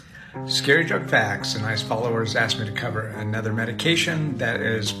Scary Drug Facts. A nice follower has asked me to cover another medication that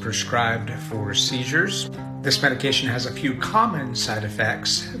is prescribed for seizures. This medication has a few common side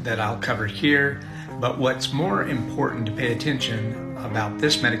effects that I'll cover here, but what's more important to pay attention about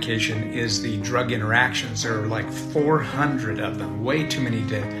this medication is the drug interactions. There are like 400 of them, way too many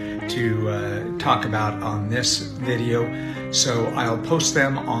to talk about on this video. So I'll post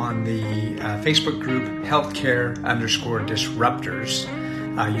them on the Facebook group healthcare_disruptors.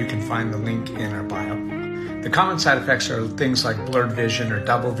 You can find the link in our bio. The common side effects are things like blurred vision or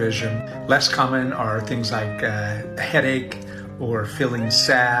double vision. Less common are things like headache or feeling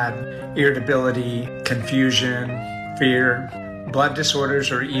sad, irritability, confusion, fear, blood disorders,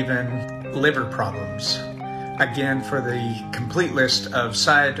 or even liver problems. Again, for the complete list of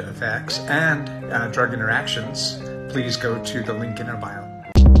side effects and drug interactions, please go to the link in our bio.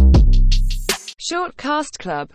 Shortcast Club